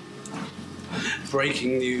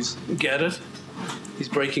 Breaking news. Get it? He's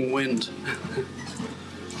breaking wind.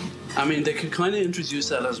 I mean, they could kind of introduce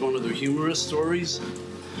that as one of their humorous stories.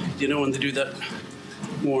 You know, when they do that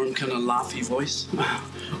warm, kind of laughy voice.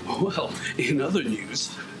 Well, in other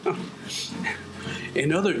news,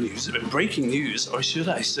 breaking news, or should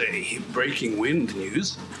I say breaking wind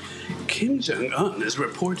news, Kim Jong-un is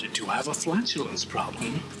reported to have a flatulence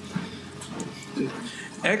problem.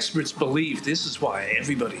 Experts believe this is why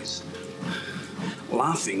everybody's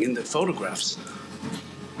laughing in the photographs.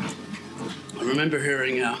 I remember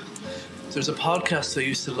hearing, there's a podcast I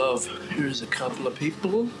used to love. Here's a couple of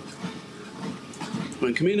people.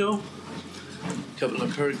 Buen Camino, a couple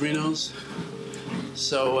of Peregrinos.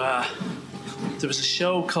 So there was a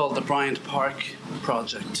show called The Bryant Park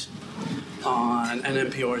Project on an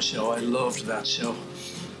NPR show. I loved that show.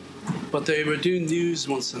 But they were doing news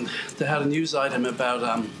once, and they had a news item about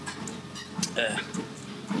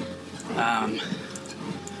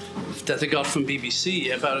that they got from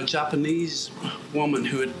BBC about a Japanese woman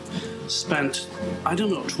who had spent,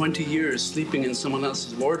 20 years sleeping in someone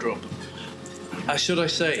else's wardrobe. Should I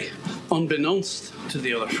say, unbeknownst to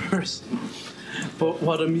the other person. But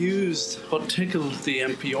what tickled the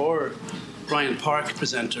NPR Bryant Park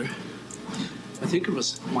presenter, I think it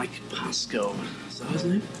was Mike Pascoe, is that his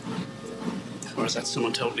name? Or is that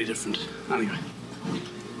someone totally different? Anyway.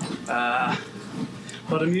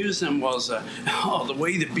 What amused them was, the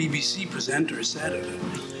way the BBC presenter said it.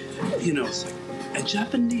 You know, it's like, a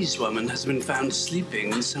Japanese woman has been found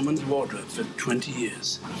sleeping in someone's wardrobe for 20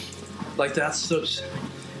 years. Like, that's such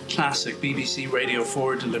classic BBC Radio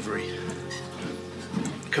 4 delivery.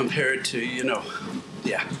 Compared to,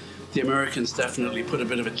 the Americans definitely put a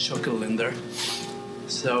bit of a chuckle in there.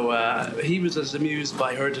 So he was as amused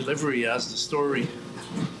by her delivery as the story.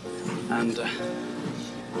 And,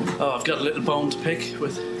 I've got a little bone to pick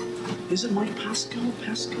with, is it Mike Pascoe?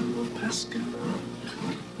 Pascoe?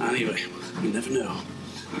 Anyway, you never know.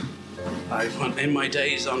 In my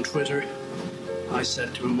days on Twitter, I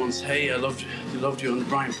said to him once, hey, I loved you on the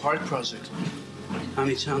Bryant Park Project.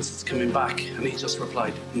 Any chance it's coming back? And he just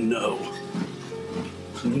replied, no.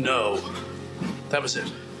 That was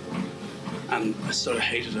it. And I sort of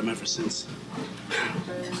hated him ever since.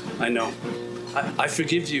 I know. I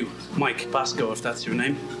forgive you, Mike Pascoe, if that's your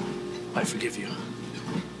name. I forgive you.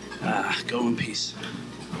 Go in peace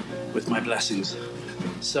with my blessings.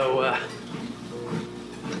 So,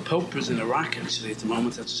 the Pope is in Iraq, actually, at the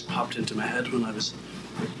moment. That just popped into my head when I was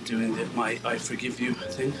doing my I forgive you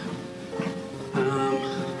thing.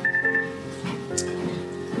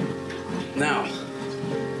 Now,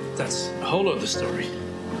 that's a whole other story.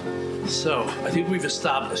 So, I think we've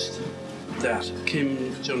established that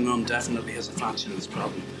Kim Jong-un definitely has a flatulence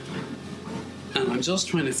problem. And I'm just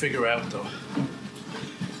trying to figure out, though,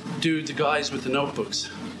 do the guys with the notebooks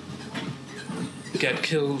get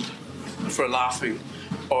killed for laughing,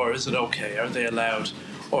 or is it okay? Are they allowed?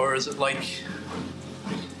 Or is it like,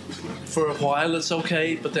 for a while it's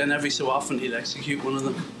okay, but then every so often he'll execute one of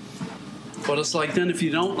them? But it's like, then if you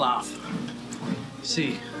don't laugh,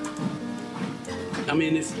 see, I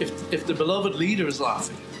mean, if the beloved leader is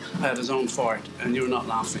laughing at his own fart and you're not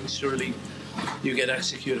laughing, surely you get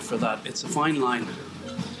executed for that. It's a fine line.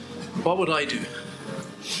 What would I do?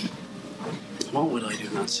 What would I do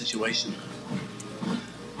in that situation?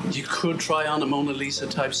 You could try on a Mona Lisa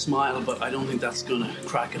type smile, but I don't think that's gonna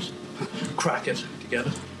crack it. Crack it, you get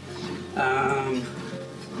it? I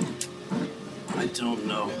don't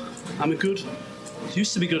know.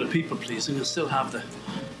 Used to be good at people pleasing. I still have it,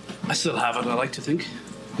 I like to think.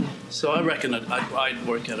 So I reckon I'd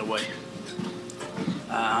work out a way.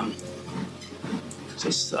 I'd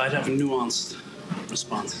have a nuanced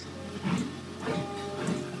response.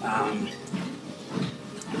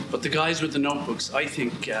 But the guys with the notebooks, I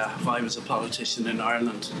think if I was a politician in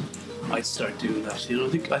Ireland, I'd start doing that. You know,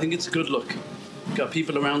 I think it's a good look. You've got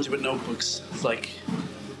people around you with notebooks. It's like,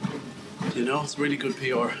 you know, it's really good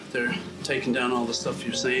PR. They're taking down all the stuff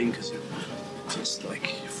you're saying because you're just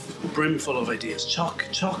like brimful of ideas, chock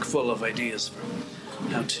full of ideas for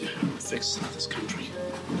how to fix this country.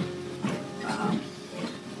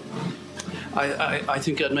 I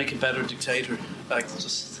think I'd make a better dictator. Like,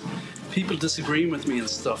 just people disagreeing with me and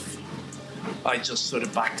stuff, I just sort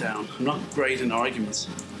of back down. I'm not great in arguments,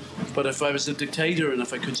 but if I was a dictator and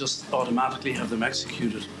if I could just automatically have them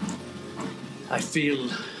executed, I feel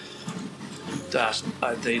that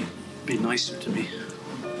they'd be nicer to me.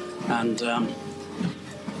 And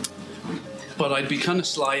but I'd be kind of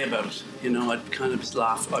sly about it, you know. I'd kind of just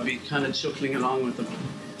laugh. I'd be kind of chuckling along with them.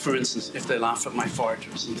 For instance, if they laugh at my fart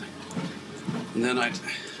or something, and then I'd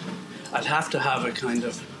have to have a kind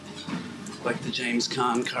of like the James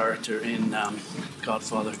Caan character in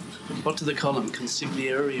Godfather. What do they call him?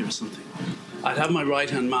 Consigliere or something. I'd have my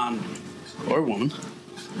right-hand man or woman,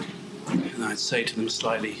 and I'd say to them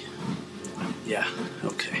slyly, "Yeah,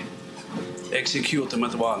 okay, execute them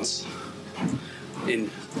at once," in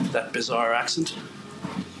that bizarre accent.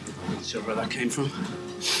 Not sure where that came from.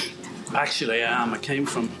 Actually, I came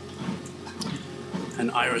from an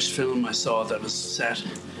Irish film I saw that was set,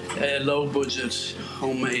 a low-budget,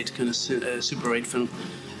 homemade kind of Super 8 film.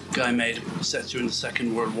 Guy made set during the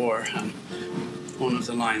Second World War, and one of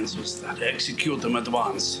the lines was that execute them at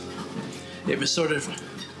once. It was sort of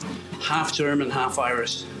half German, half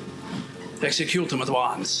Irish. Execute them at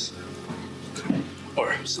once,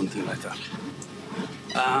 or something like that.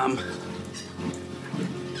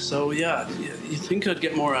 So yeah, you think I'd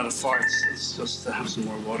get more out of farts? It's just to have some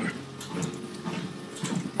more water.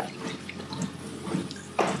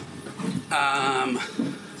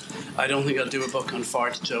 I don't think I'll do a book on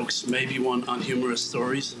fart jokes. Maybe one on humorous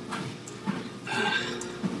stories.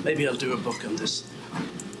 Maybe I'll do a book on this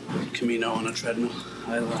Camino on a treadmill.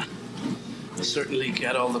 I'll certainly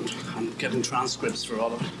get all them. I'm getting transcripts for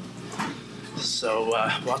all of it. So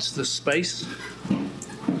watch this space.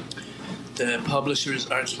 The publishers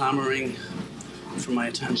are clamoring for my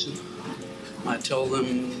attention. I told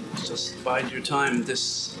them, just bide your time.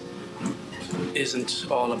 This isn't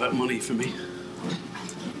all about money for me,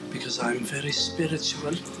 because I'm very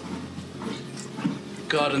spiritual.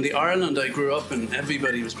 God, in the Ireland I grew up in,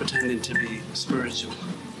 everybody was pretending to be spiritual.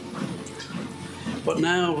 But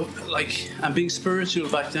now, and being spiritual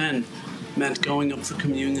back then meant going up for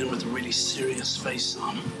communion with a really serious face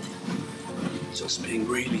on. Just being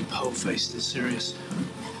really po-faced and serious.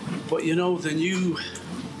 But you know, the new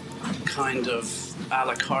kind of a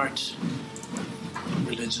la carte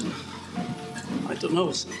religion, I don't know,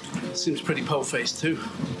 it seems pretty po-faced too.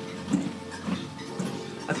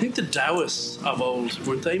 I think the Taoists of old,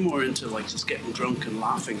 weren't they more into just getting drunk and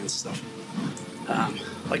laughing and stuff?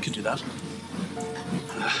 I could do that.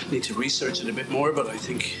 Need to research it a bit more, but I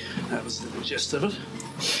think that was the gist of it.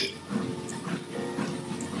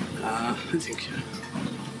 I think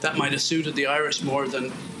that might have suited the Irish more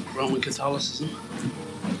than Roman Catholicism,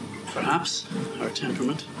 perhaps, our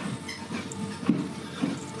temperament.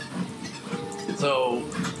 Though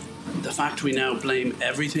the fact we now blame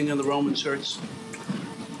everything on the Roman Church,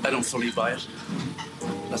 I don't fully buy it.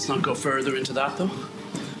 Let's not go further into that, though.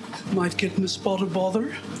 Might get in a spot of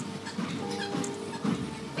bother.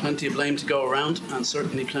 Plenty of blame to go around, and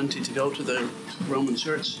certainly plenty to go to the Roman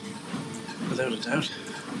Church, without a doubt.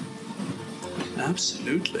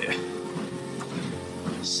 Absolutely.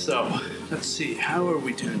 So, let's see, how are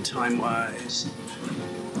we doing time-wise?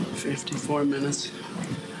 54 minutes.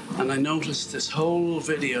 And I noticed this whole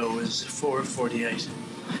video is 4:48.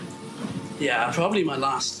 Yeah, probably my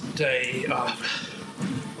last day of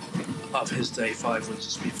his day 5 would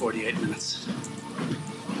just be 48 minutes.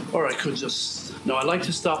 Or I could just... No, I like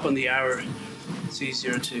to stop on the hour. It's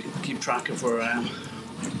easier to keep track of where I am.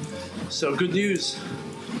 So, good news.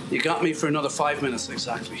 You got me for another 5 minutes,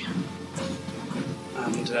 exactly.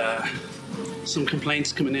 And some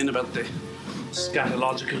complaints coming in about the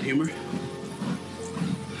scatological humour.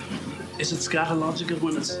 Is it scatological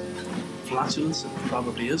when it's flatulence? It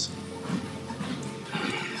probably is.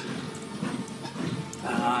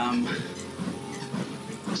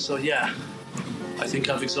 So yeah, I think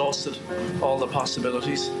I've exhausted all the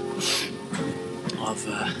possibilities of...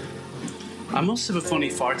 I must have a funny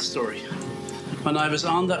fart story. When I was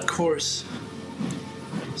on that course,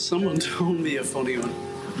 someone told me a funny one.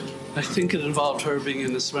 I think it involved her being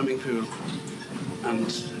in a swimming pool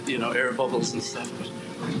and, you know, air bubbles and stuff. But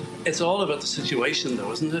it's all about the situation,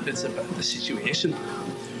 though, isn't it? It's about the situation.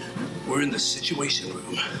 We're in the situation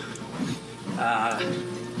room.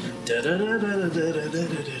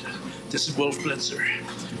 This is Wolf Blitzer.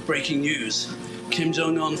 Breaking news. Kim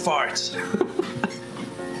Jong-un farts.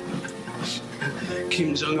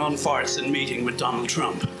 Kim Jong-un farts in meeting with Donald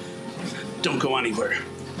Trump. Don't go anywhere.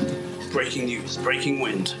 Breaking news. Breaking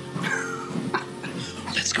wind.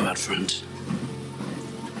 Let's go out front.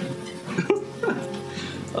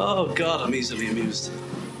 Oh God, I'm easily amused.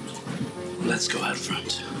 Let's go out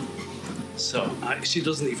front. So she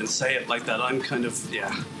doesn't even say it like that. I'm kind of,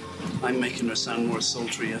 yeah, I'm making her sound more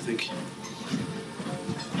sultry, I think.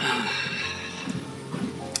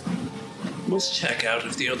 Must check out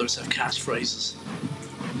if the others have catchphrases.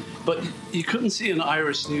 But you couldn't see an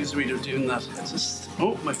Irish newsreader doing that. It's just,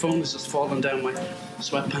 oh, my phone has just fallen down my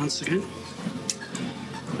sweatpants again.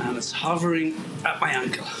 And it's hovering at my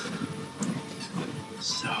ankle.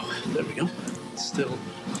 So, there we go. Still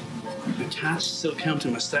attached, still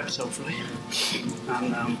counting my steps, hopefully.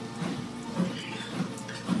 And,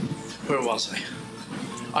 where was I?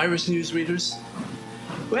 Irish newsreaders.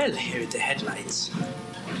 Well, here are the headlines.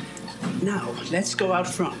 Now, let's go out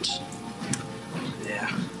front. Yeah.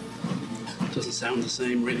 Doesn't sound the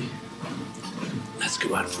same, really. Let's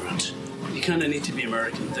go out front. You kind of need to be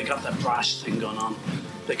American. They got that brash thing going on.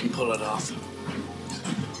 They can pull it off.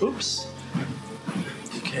 Oops.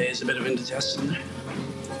 Okay, there's a bit of indigestion there.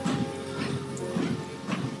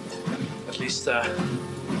 At least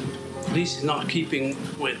he's not in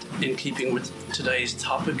keeping with today's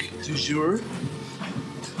topic du jour.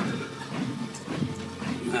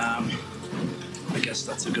 I guess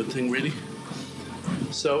that's a good thing, really.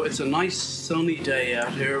 So it's a nice sunny day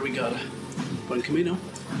out here. We got a buen camino.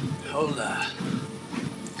 Hola.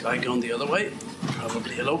 Guy going the other way.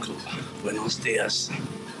 Probably a local. Buenos dias,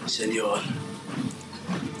 señor.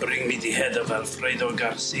 Bring me the head of Alfredo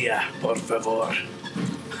Garcia, por favor.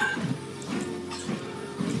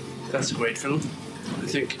 That's a great film. I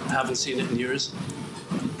think I haven't seen it in years.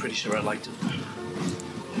 Pretty sure I liked it.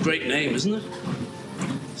 Great name, isn't it?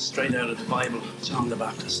 Straight out of the Bible, John the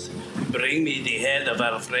Baptist. Bring me the head of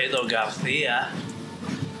Alfredo Garcia.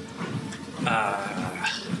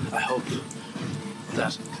 I hope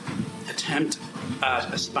that attempt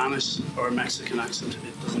at a Spanish or Mexican accent,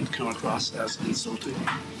 it doesn't come across as insulting.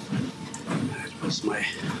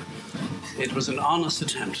 It was an honest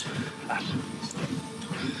attempt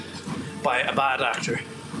by a bad actor,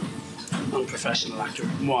 unprofessional actor,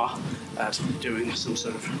 moi, at doing some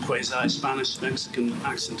sort of quasi-Spanish Mexican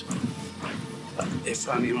accent.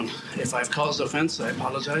 If I've caused offense, I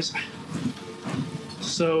apologize.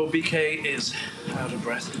 So BK is out of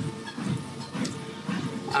breath.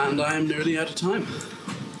 And I am nearly out of time.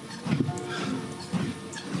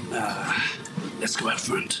 Let's go out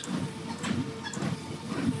front.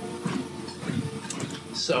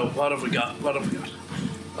 So what have we got?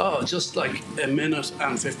 Oh, just like a minute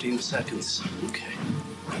and 15 seconds. Okay,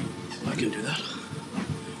 I can do that.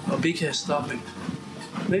 Oh, BK is stopping.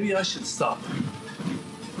 Maybe I should stop.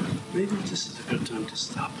 Maybe this is a good time to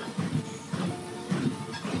stop.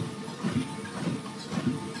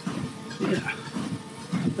 Yeah,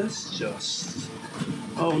 let's just...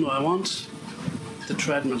 Oh no, I want the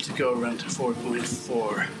treadmill to go around to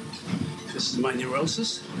 4.4. This is my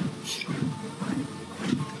neurosis.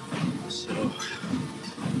 So,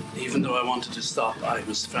 even though I wanted to stop, I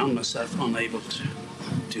found myself unable to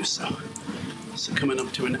do so. So coming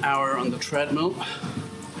up to an hour on the treadmill.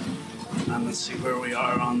 And let's see where we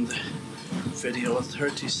are on the video.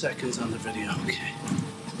 30 seconds on the video. Okay.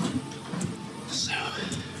 So,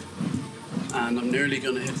 and I'm nearly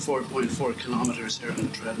going to hit 4.4 kilometers here on the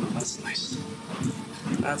treadmill. That's nice.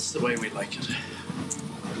 That's the way we like it.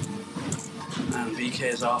 And BK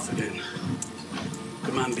is off again.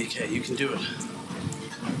 Come on, BK, you can do it.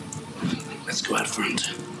 Let's go out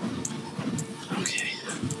front. Okay.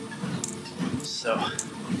 So,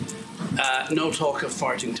 no talk of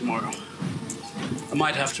farting tomorrow. I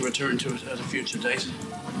might have to return to it at a future date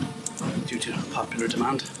due to popular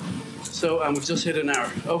demand. So, we've just hit an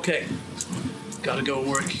hour. Okay. Gotta go and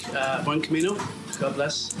work. Buen camino. God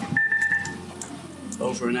bless.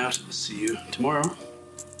 Over and out. See you tomorrow.